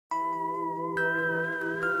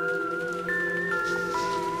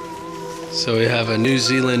So we have a New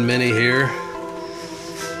Zealand Mini here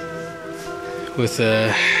with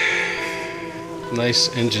a nice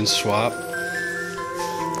engine swap.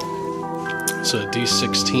 So a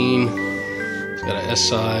D16, it's got a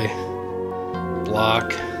SI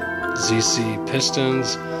block, ZZ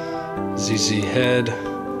pistons, ZZ head,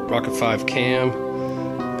 Rocket 5 cam.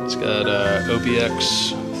 It's got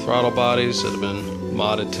OBX throttle bodies that have been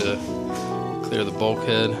modded to clear the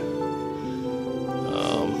bulkhead.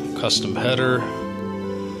 Custom header,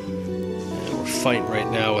 and we're fighting right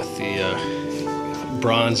now with the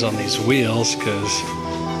bronze on these wheels because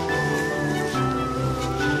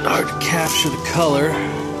hard to capture the color.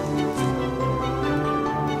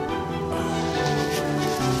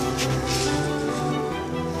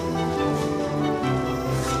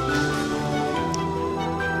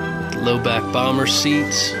 Low back bomber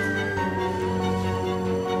seats.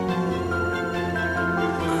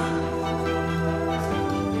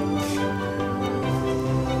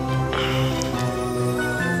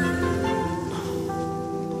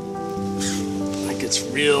 It's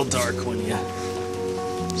real dark when you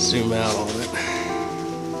zoom out on it.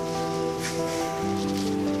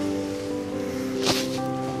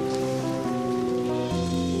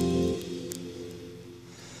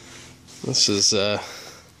 This is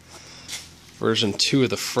version 2 of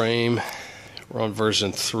the frame. We're on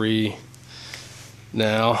version 3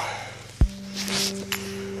 now.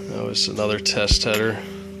 That was another test header.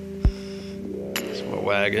 It's my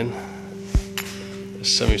wagon. A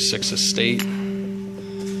 76 Estate.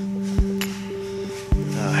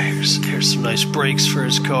 Here's some nice brakes for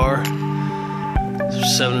his car.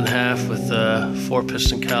 7.5 with 4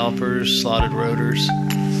 piston calipers, slotted rotors.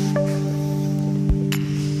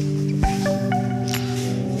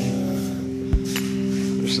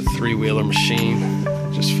 There's a 3-wheeler machine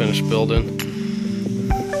just finished building.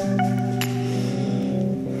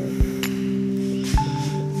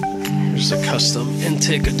 Here's a custom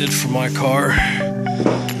intake I did for my car.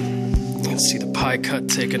 You can see the pie cut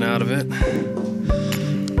taken out of it.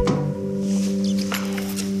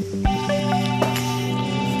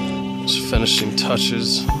 Finishing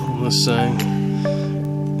touches on this thing.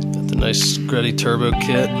 Got the nice Greddy turbo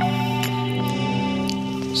kit.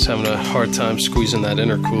 Just having a hard time squeezing that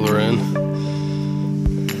intercooler in.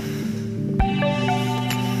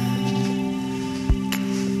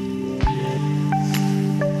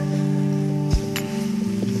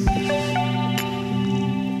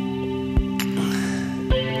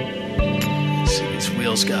 See, these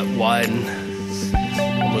wheels got widened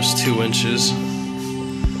almost 2 inches.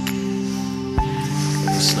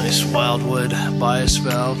 This nice Wildwood bias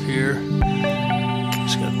valve here.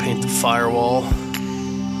 Just gotta paint the firewall.